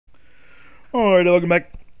Alright, welcome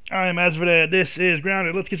back. I'm Asfred. This is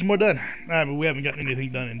Grounded. Let's get some more done. I mean, we haven't gotten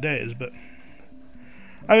anything done in days, but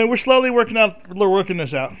I mean, we're slowly working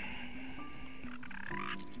this out.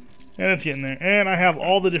 And it's getting there. And I have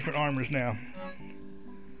all the different armors now.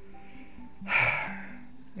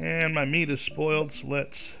 And my meat is spoiled, so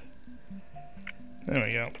let's... There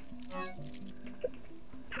we go.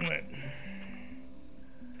 Wait.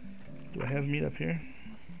 Do I have meat up here?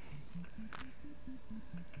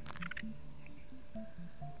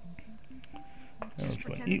 I'm just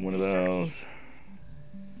going to eat one of those.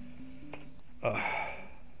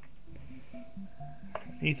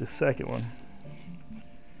 Eat the second one.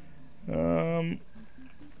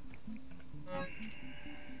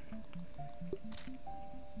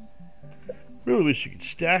 Really wish you could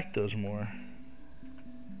stack those more.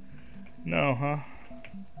 No, huh?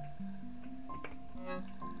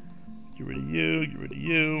 Get rid of you, get rid of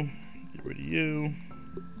you, get rid of you,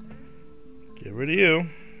 get rid of you.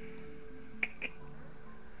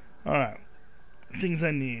 Alright. Things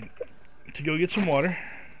I need. To go get some water.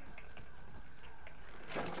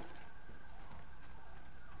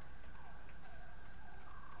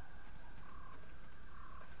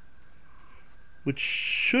 Which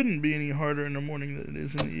shouldn't be any harder in the morning than it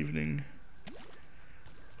is in the evening.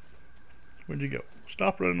 Where'd you go?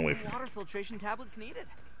 Stop running away from me. Water filtration tablets needed.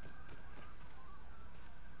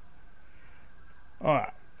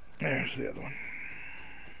 Alright. There's the other one.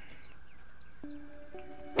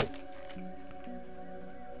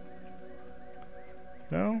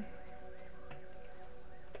 No?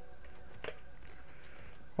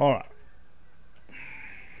 Alright.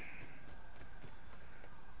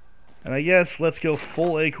 And I guess let's go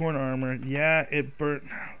full acorn armor. Yeah, it burnt.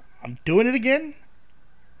 I'm doing it again?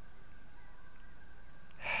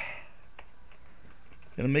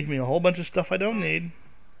 Gonna make me a whole bunch of stuff I don't need.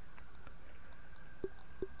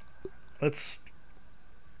 Let's...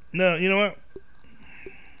 No, you know what?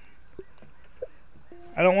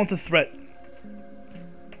 I don't want the threat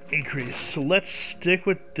increase. So let's stick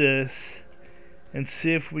with this and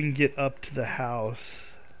see if we can get up to the house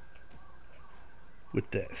with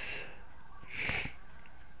this.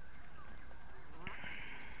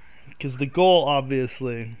 Because the goal,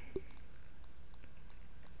 obviously,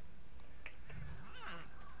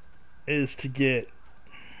 is to get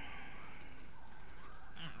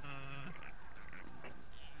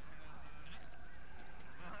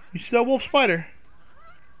you see that wolf spider?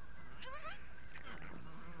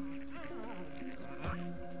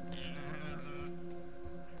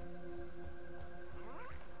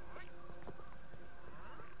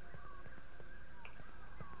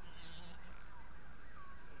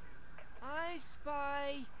 I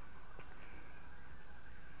spy.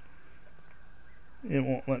 It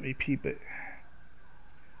won't let me peep it.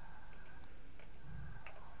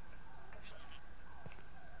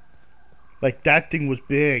 Like, that thing was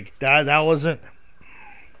big. That wasn't...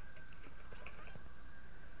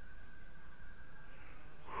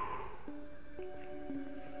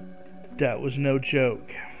 That was no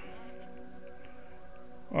joke.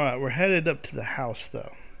 Alright, we're headed up to the house,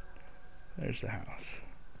 though. There's the house.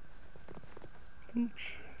 Oops.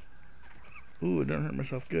 Ooh, I don't hurt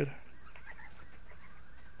myself good.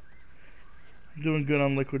 I'm doing good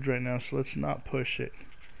on liquids right now, so let's not push it.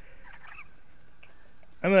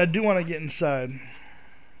 I mean, I do want to get inside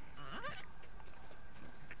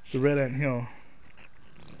the Red Ant Hill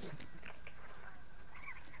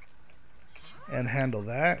and handle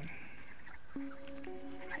that.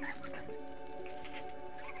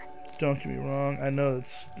 Don't get me wrong, I know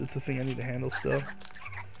it's a thing I need to handle still.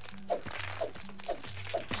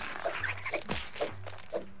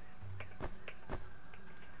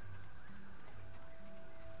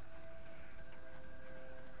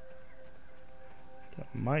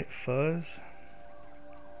 Might fuzz.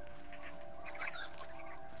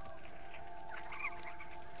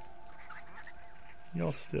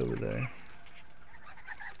 Y'all stay over there.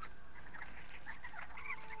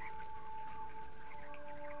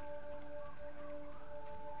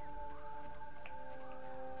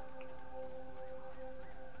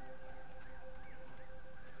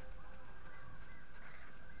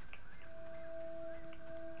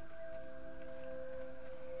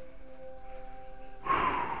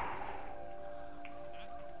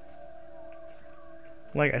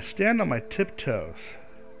 Like, I stand on my tiptoes.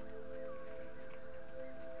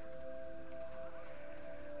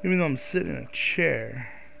 Even though I'm sitting in a chair.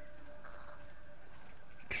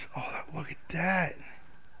 Oh, look at that.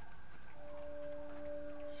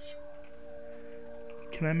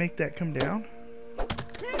 Can I make that come down?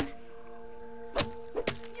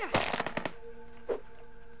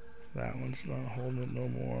 That one's not holding it no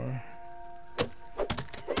more.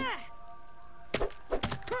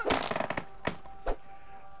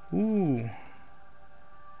 Ooh.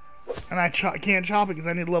 And I can't chop it because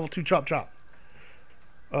I need a level 2 chop.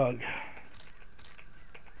 Ugh.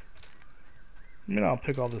 I mean, I'll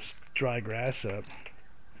pick all this dry grass up.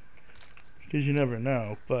 Because you never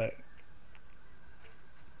know, but...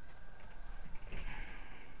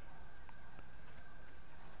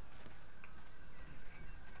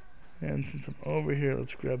 And since I'm over here,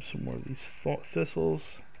 let's grab some more of these thistles.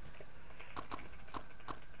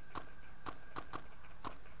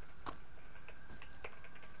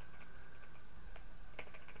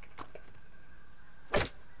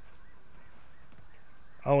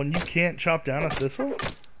 Oh, and you can't chop down a thistle?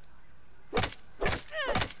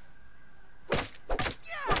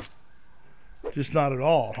 Just not at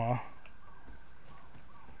all, huh?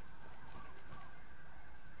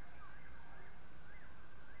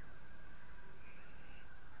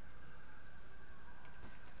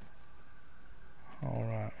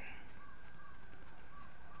 Alright.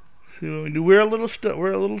 See what we do. We're a little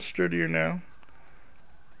sturdier now.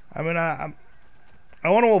 I mean, I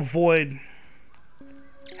want to avoid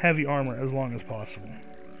heavy armor as long as possible,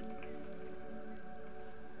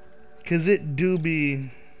 cause it do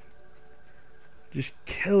be just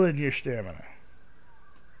killing your stamina.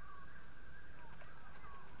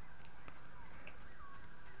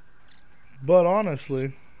 But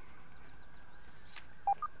honestly,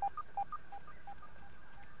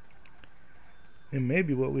 it may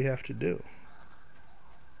be what we have to do.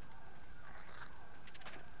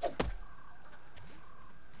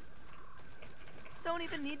 Don't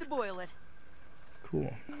even need to boil it.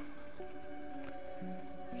 Cool.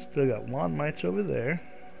 Still got lawn mites over there.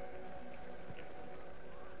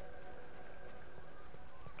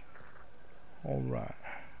 Alright.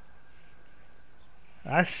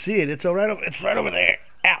 I see it. It's right over there.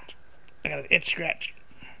 Out. I got an itch scratch.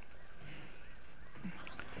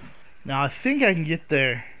 Now I think I can get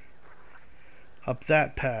there up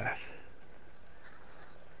that path.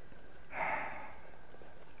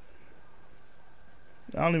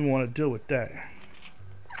 I don't even want to deal with that.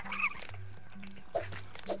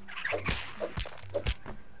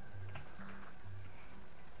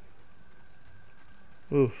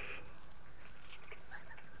 Oof.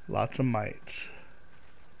 Lots of mites.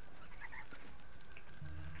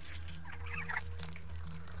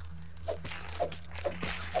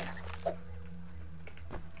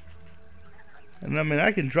 And I mean,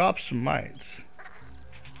 I can drop some mites.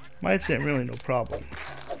 Mites ain't really no problem.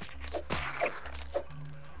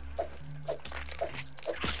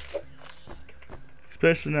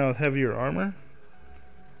 Especially now with heavier armor.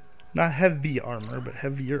 Not heavy armor, but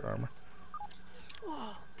heavier armor.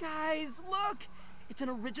 Whoa, guys, look! It's an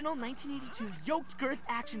original 1982 yoked girth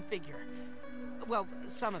action figure. Well,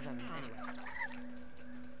 some of them,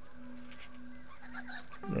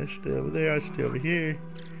 anyway. I stay over there, I stay over here.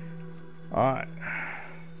 Alright.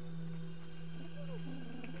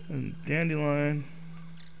 And dandelion.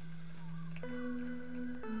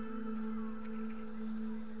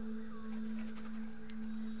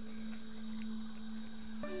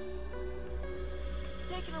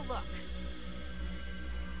 Taking a look.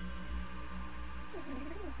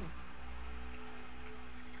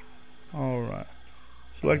 Alright.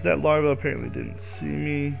 So like that larva apparently didn't see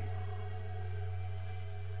me.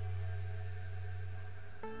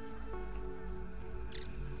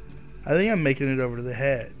 I think I'm making it over to the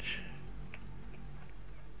hedge.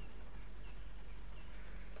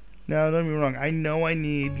 Now, don't get me wrong. I know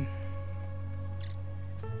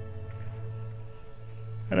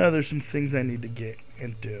there's some things I need to get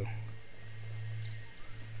and do.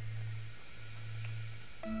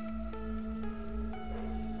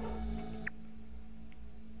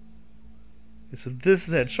 So this is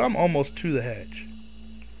the hedge. So I'm almost to the hedge.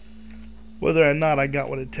 Whether or not I got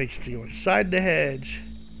what it takes to go inside the hedge.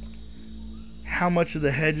 How much of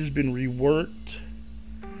the hedge has been reworked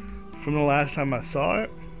from the last time I saw it.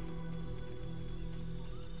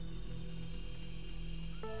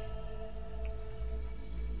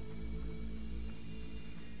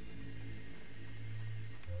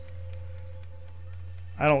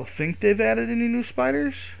 I don't think they've added any new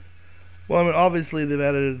spiders. Well, I mean, obviously they've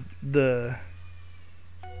added the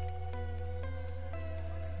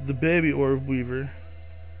baby orb weaver.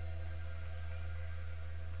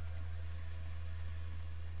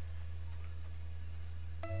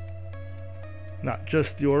 Not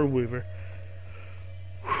just the orb weaver.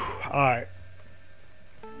 Alright.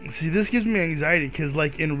 See, this gives me anxiety because,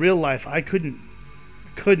 like, in real life, I couldn't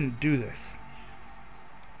do this.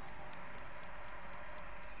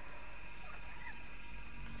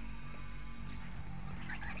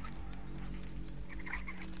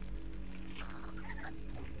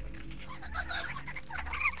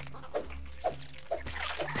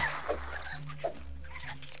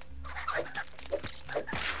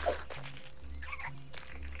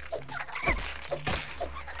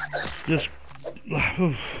 just like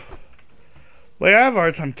I have a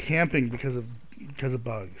hard time camping because of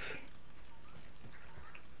bugs.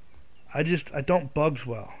 I don't bugs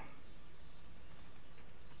well.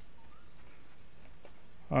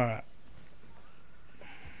 All right.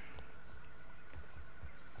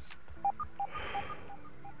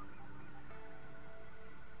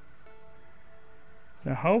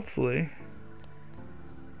 Now hopefully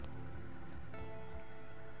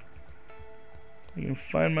I can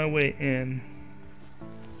find my way in.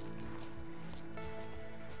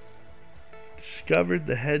 Discovered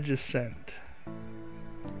the Hedge ascent.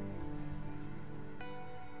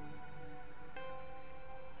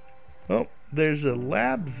 Oh, there's a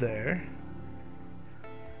lab there.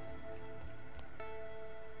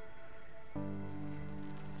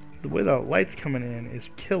 The way the light's coming in is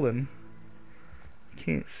killing.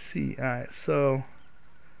 Can't see. Alright, so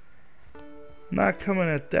not coming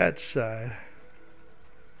at that side.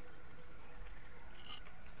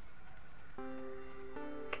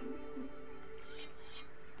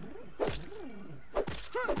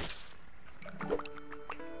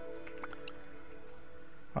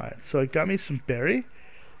 Alright, so it got me some berry,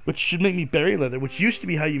 which should make me berry leather, which used to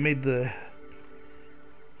be how you made the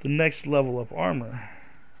next level of armor.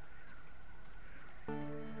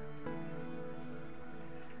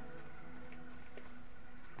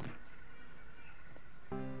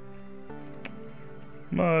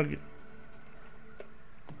 Mug.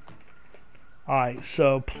 Alright,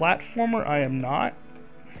 so platformer I am not.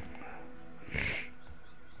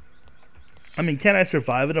 I mean, can I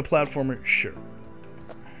survive in a platformer? Sure.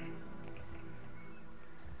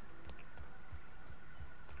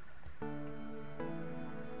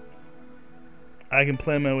 I can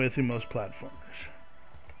play my way through most platformers.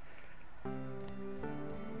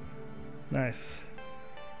 Nice.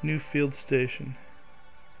 New field station.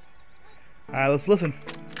 Alright, let's listen.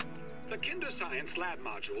 The Kinder Science lab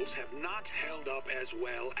modules have not held up as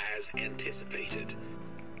well as anticipated.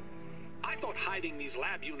 I thought hiding these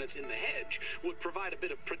lab units in the hedge would provide a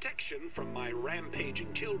bit of protection from my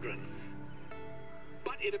rampaging children.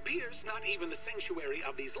 But it appears not even the sanctuary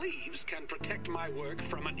of these leaves can protect my work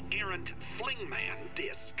from an errant flingman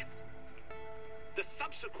disc. The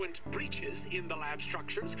subsequent breaches in the lab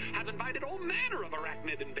structures have invited all manner of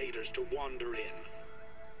arachnid invaders to wander in.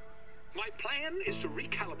 My plan is to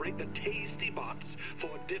recalibrate the tasty bots for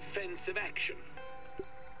defensive action.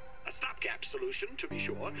 A stopgap solution, to be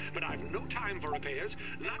sure, but I've no time for repairs,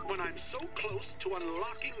 not when I'm so close to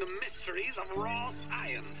unlocking the mysteries of raw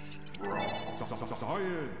science.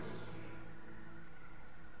 Science!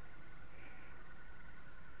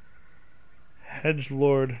 Hedge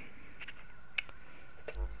Lord.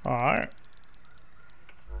 Alright.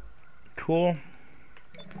 Cool.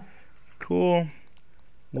 Cool.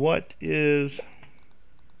 What is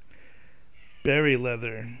berry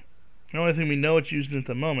leather? The only thing we know it's used at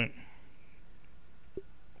the moment.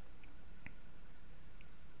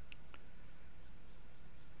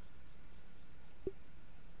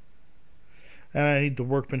 And I need the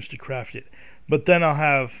workbench to craft it. But then I'll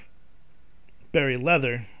have berry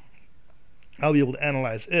leather. I'll be able to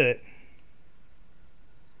analyze it.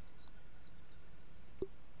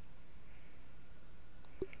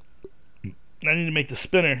 I need to make the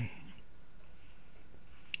spinner.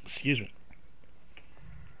 Excuse me.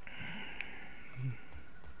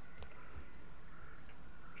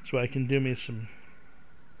 So I can do me some.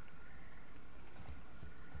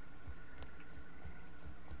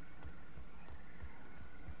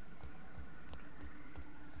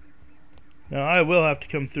 Now I will have to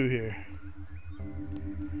come through here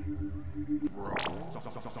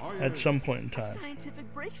at some point in time.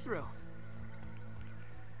 Scientific breakthrough.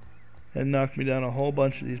 And knock me down a whole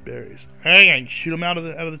bunch of these berries. Hang on, shoot them out of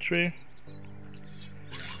the tree.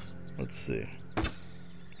 Let's see.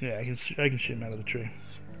 Yeah, I can shoot them out of the tree.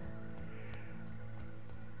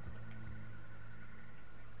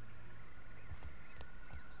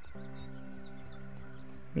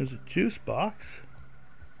 There's a juice box.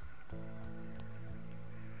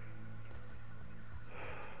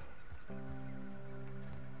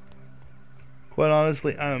 Quite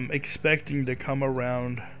honestly, I'm expecting to come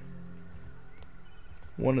around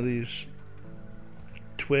one of these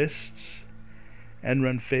twists and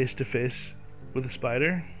run face to face with a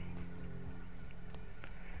spider.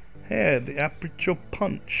 Hey, the aperture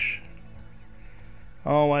punch.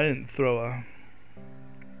 Oh, I didn't throw a...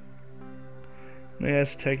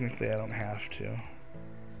 Yes, technically I don't have to.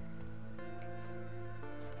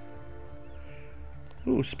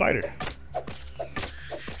 Ooh, spider.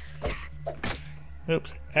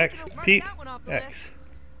 Oops. X. Pete. X.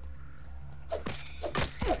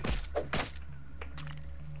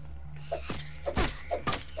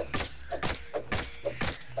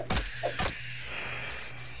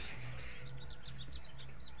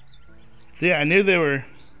 So yeah, I knew they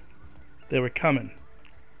were coming.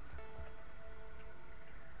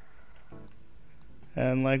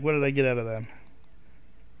 And like, what did I get out of them?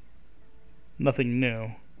 Nothing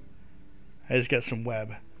new. I just got some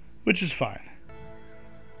web, which is fine.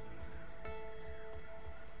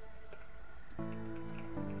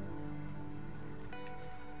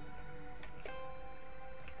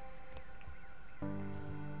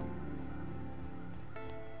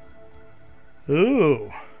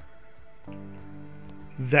 Ooh.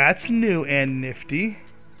 That's new and nifty.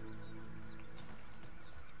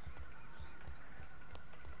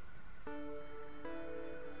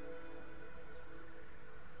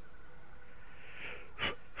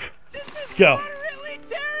 Go. Moderately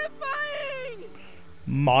terrifying!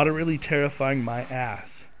 Moderately terrifying my ass.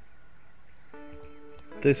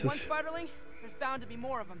 This is one spiderling, there's bound to be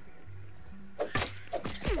more of them.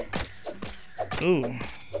 ooh.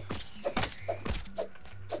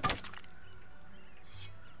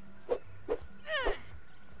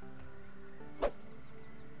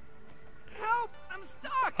 Help! I'm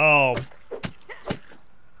stuck! Oh.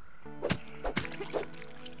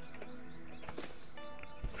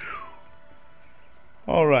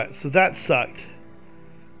 Alright, so that sucked.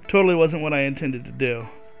 Totally wasn't what I intended to do.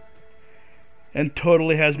 And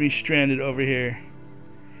totally has me stranded over here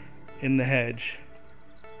in the hedge.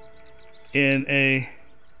 In a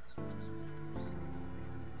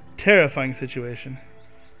terrifying situation.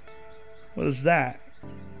 What is that?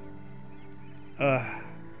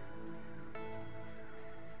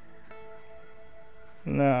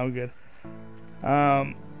 No, I'm good.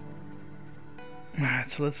 Alright,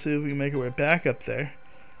 so let's see if we can make our way back up there.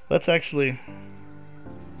 Let's actually...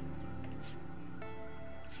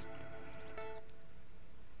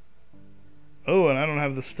 Oh, and I don't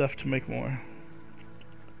have the stuff to make more.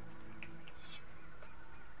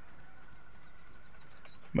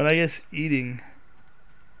 But I guess eating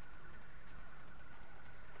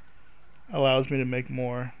allows me to make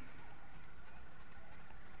more.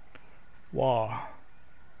 Wow.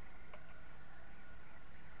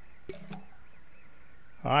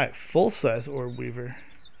 Alright, full-size orb weaver.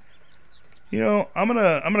 You know, I'm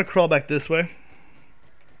gonna crawl back this way.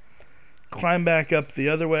 Climb back up the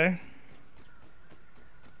other way.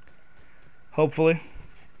 Hopefully.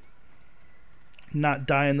 Not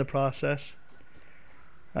die in the process.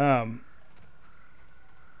 Hopefully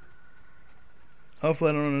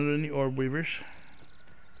I don't run into any orb weavers.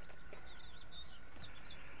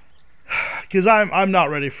 Because I'm not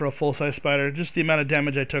ready for a full-size spider. Just the amount of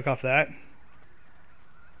damage I took off that.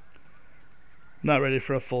 Not ready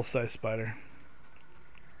for a full-size spider.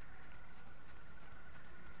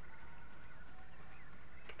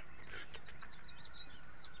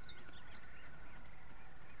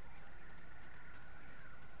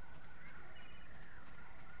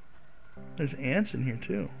 There's ants in here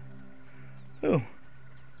too. Oh.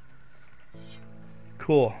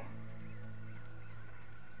 Cool.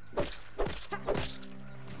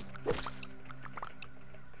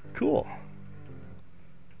 Cool.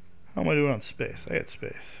 How am I doing on space? I got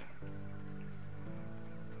space.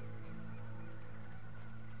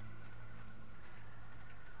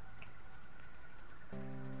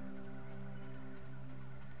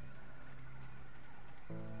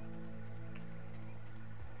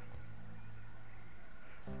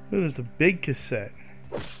 Ooh, there's a big cassette.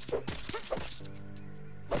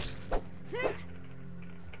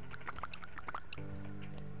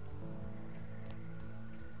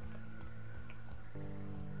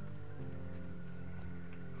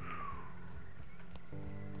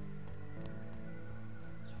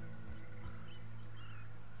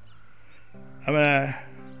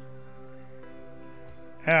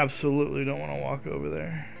 Absolutely don't want to walk over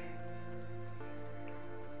there.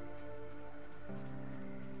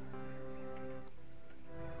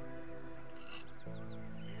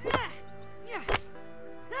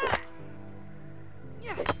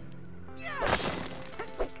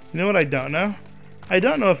 You know what I don't know? I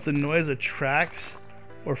don't know if the noise attracts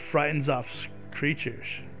or frightens off creatures.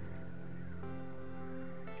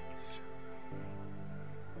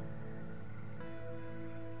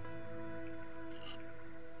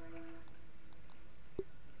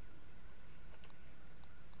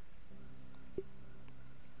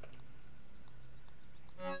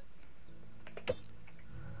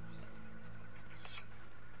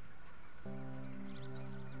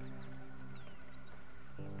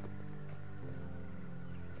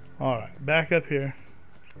 Alright, back up here.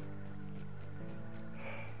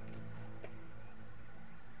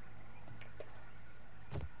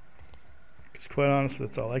 Because quite honestly,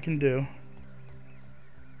 that's all I can do.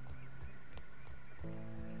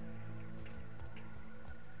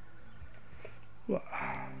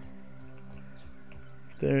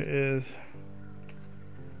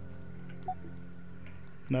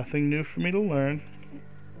 Nothing new for me to learn.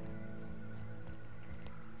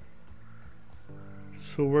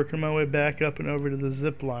 So working my way back up and over to the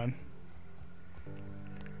zip line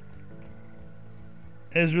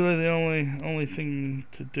is really the only thing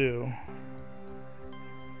to do.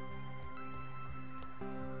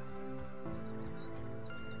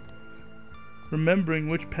 Remembering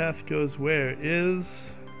which path goes where is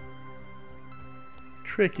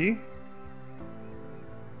tricky.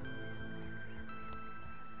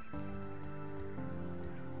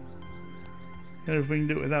 And if we can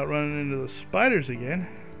do it without running into the spiders again,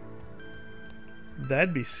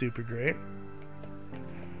 that'd be super great.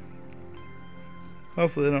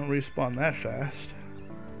 Hopefully they don't respawn that fast.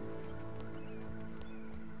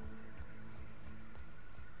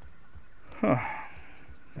 Huh.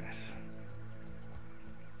 Nice.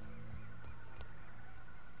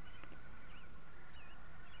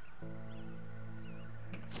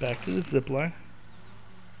 Back to the zip line.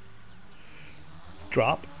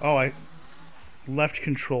 Drop. Oh, I left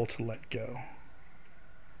control to let go.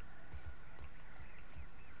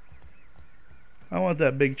 I want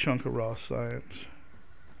that big chunk of raw science.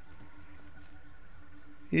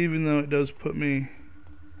 Even though it does put me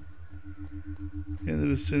in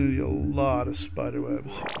the vicinity of a lot of spider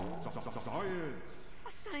webs.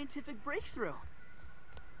 A scientific breakthrough.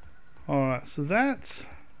 Alright, so that's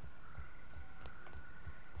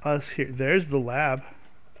us here. There's the lab.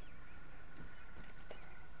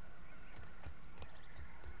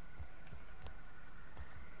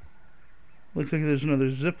 Looks like there's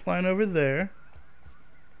another zip line over there.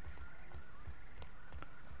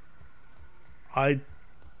 I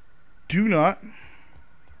do not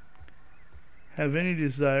have any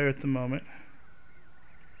desire at the moment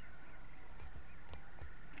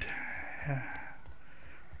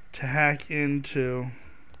to hack into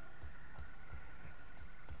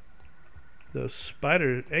those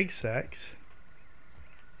spider egg sacs,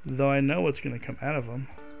 though I know what's going to come out of them.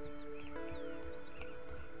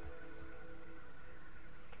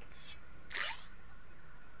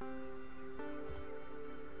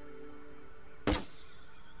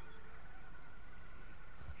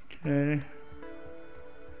 Okay.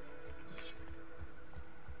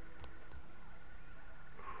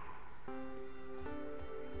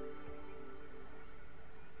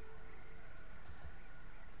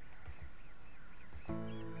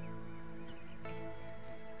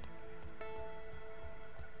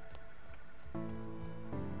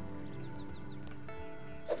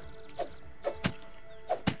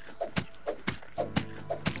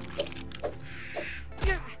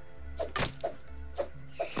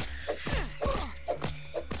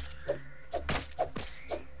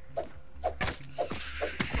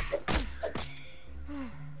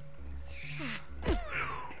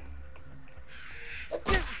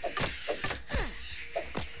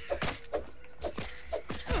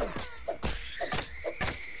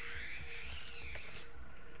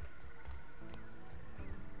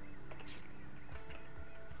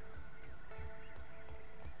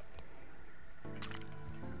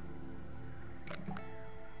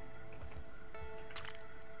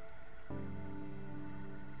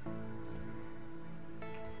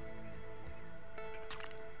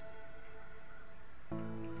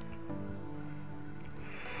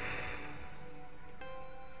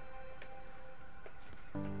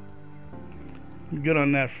 I'm good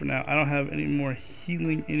on that for now. I don't have any more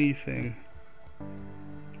healing anything.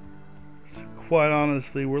 So quite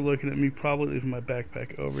honestly, we're looking at me probably leaving my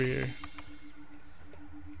backpack over here.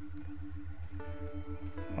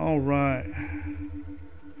 Alright.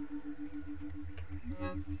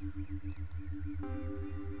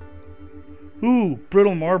 Ooh,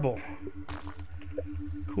 brittle marble.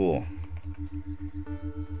 Cool.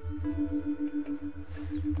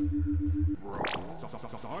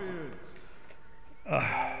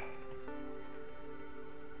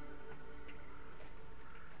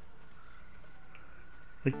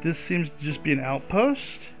 Like this seems to just be an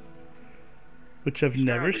outpost, which I've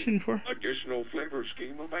never seen before. Additional flavor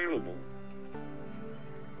scheme available.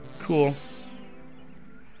 Cool.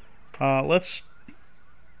 Let's.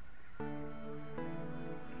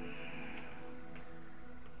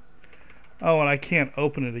 Oh, and I can't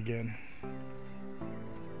open it again.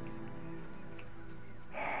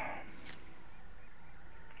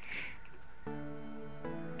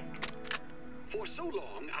 For so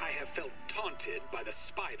long, I have felt taunted by the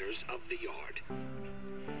spiders of the yard.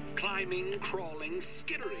 Climbing, crawling,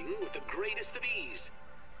 skittering with the greatest of ease.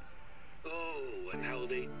 Oh, and how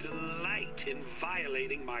they delight in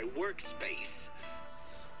violating my workspace.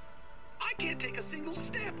 I can't take a single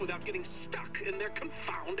step without getting stuck in their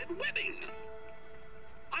confounded webbing.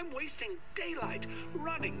 I'm wasting daylight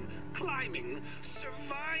running, climbing,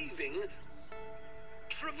 surviving,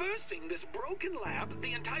 traversing this broken lab.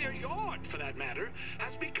 The entire yard, for that matter,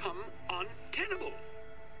 has become untenable.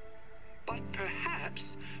 But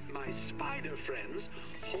perhaps my spider friends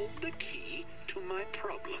hold the key to my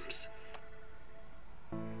problems.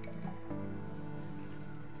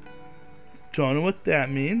 Don't know what that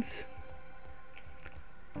means.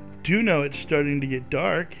 Do know it's starting to get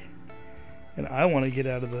dark, and I want to get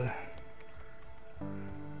out of the...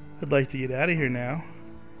 I'd like to get out of here now.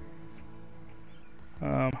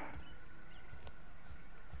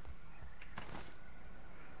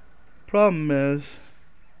 Problem is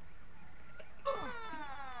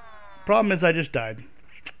I just died.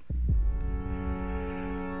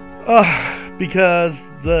 Because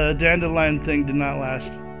the dandelion thing did not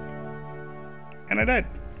last. And I died.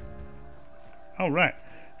 Alright.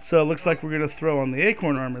 So it looks like we're going to throw on the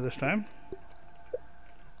acorn armor this time.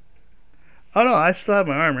 Oh no, I still have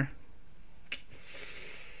my armor.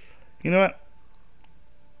 You know what?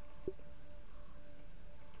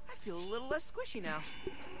 I feel a little less squishy now.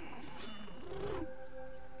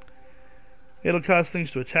 It'll cause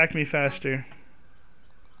things to attack me faster.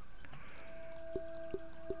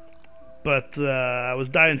 But I was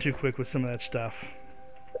dying too quick with some of that stuff.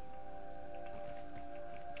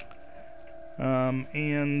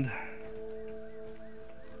 And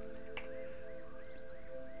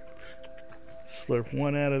slurp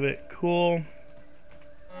one out of it. Cool.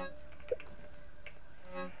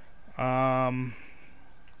 I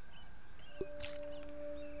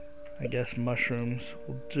guess mushrooms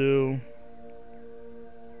will do.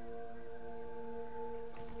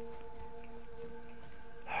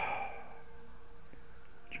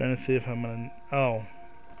 Trying to see if I'm gonna... Oh.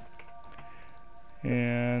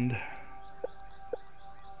 And...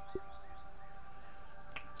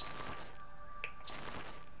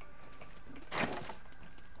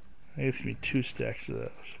 I guess me 2 stacks of those.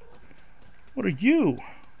 What are you?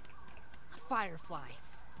 Firefly,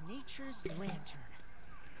 nature's lantern.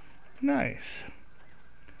 Nice.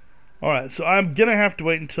 Alright, so I'm gonna have to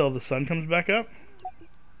wait until the sun comes back up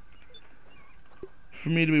for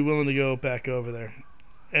me to be willing to go back over there.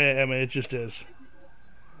 I mean, it just is.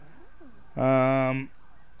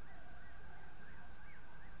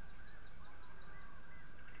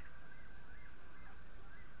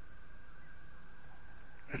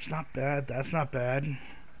 That's not bad. That's not bad.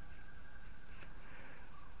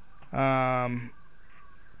 I'd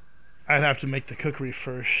have to make the cookery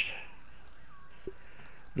first.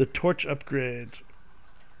 The torch upgrade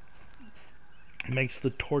makes the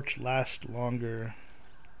torch last longer.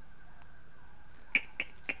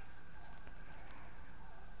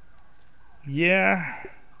 Yeah.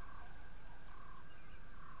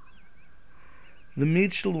 The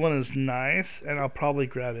meat shield one is nice, and I'll probably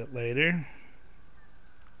grab it later.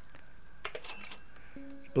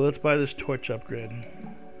 But let's buy this torch upgrade.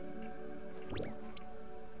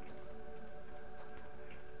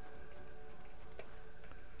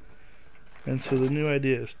 And so the new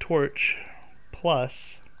idea is torch plus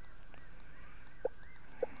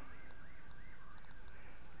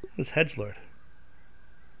this Hedge Lord.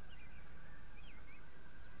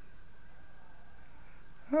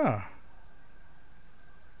 Huh.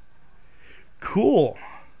 Cool.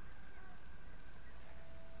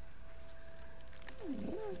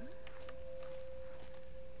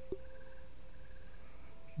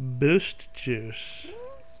 Boost juice.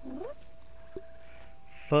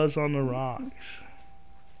 Fuzz on the rocks.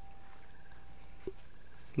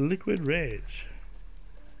 Liquid rage.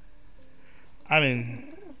 I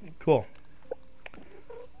mean, cool.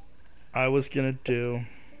 I was gonna do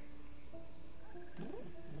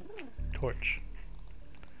torch.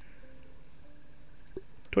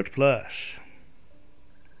 Torch plus.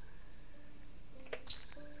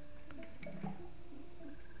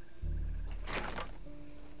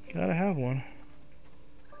 Gotta have one.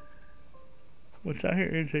 What's out here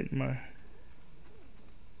irritating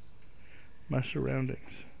my surroundings?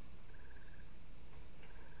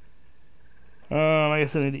 I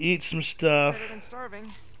guess I need to eat some stuff. Better than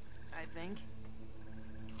starving, I think.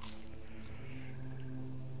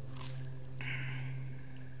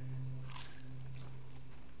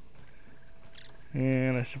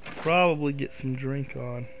 And I should probably get some drink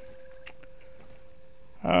on.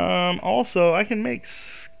 Also, I can make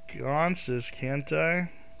sconces, can't I?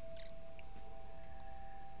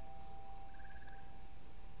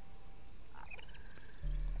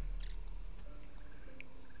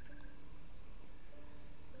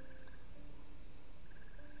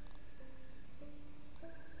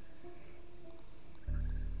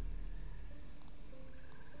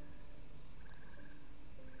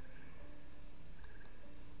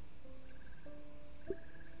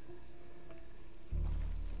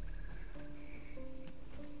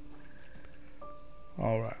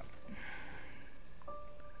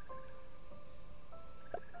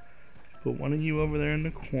 one of you over there in the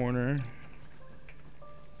corner.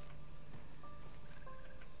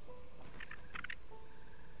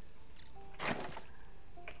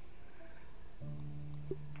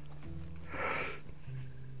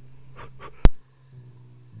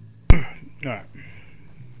 Alright.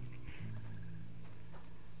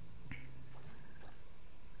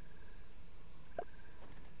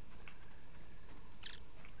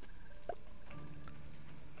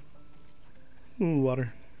 Ooh,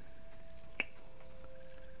 water.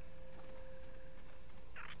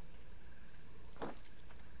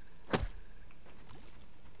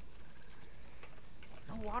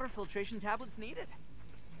 No water filtration tablets needed.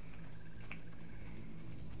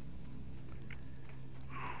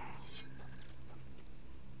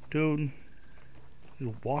 Dude,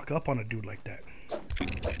 you walk up on a dude like that.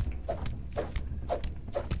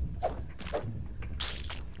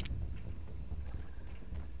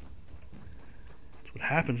 That's what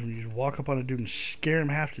happens when you just walk up on a dude and scare him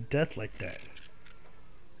half to death like that.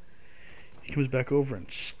 He comes back over and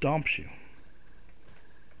stomps you.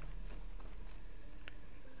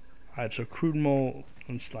 Alright, so crude mole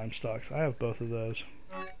and slime stalks. I have both of those.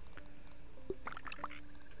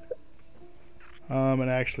 And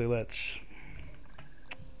actually, let's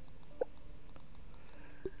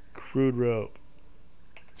crude rope.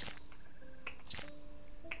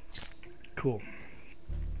 Cool.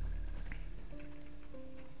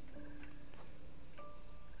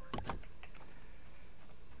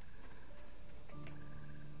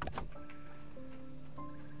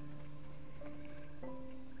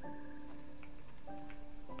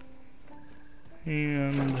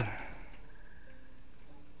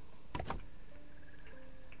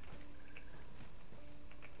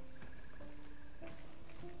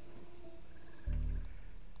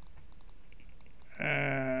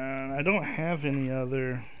 And I don't have any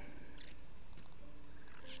other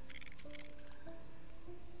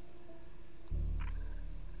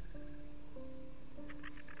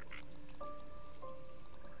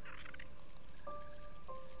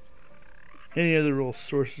real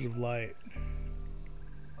sources of light.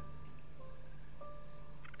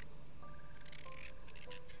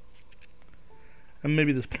 And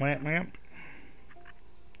maybe this plant lamp.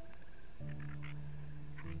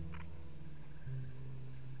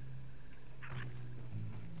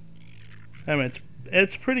 I mean,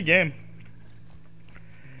 it's a pretty game.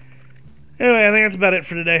 Anyway, I think that's about it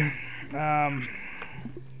for today. Yep,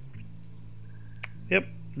 I'm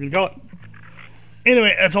gonna call it.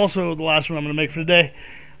 Anyway, that's also the last one I'm gonna make for today.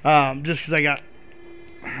 Just because I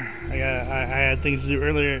had things to do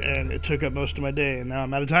earlier and it took up most of my day, and now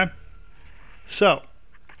I'm out of time. So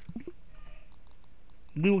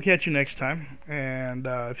we will catch you next time. And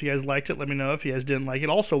if you guys liked it, let me know. If you guys didn't like it,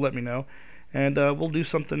 also let me know. And we'll do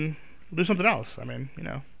something. We'll do something else. I mean, you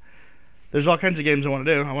know, there's all kinds of games I want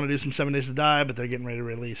to do. I want to do some 7 Days to Die, but they're getting ready to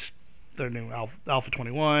release their new Alpha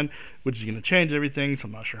 21, which is going to change everything, so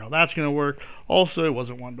I'm not sure how that's going to work. Also, it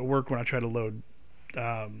wasn't wanting to work when I tried to load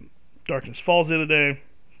Darkness Falls the other day.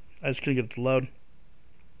 I just couldn't get it to load.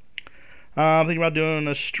 I'm thinking about doing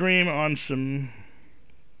a stream on some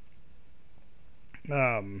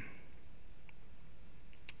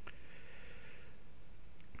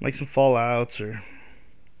like some Fallouts or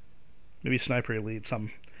maybe Sniper Elite,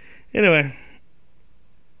 something. Anyway,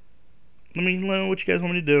 let me know what you guys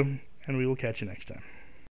want me to do, and we will catch you next time.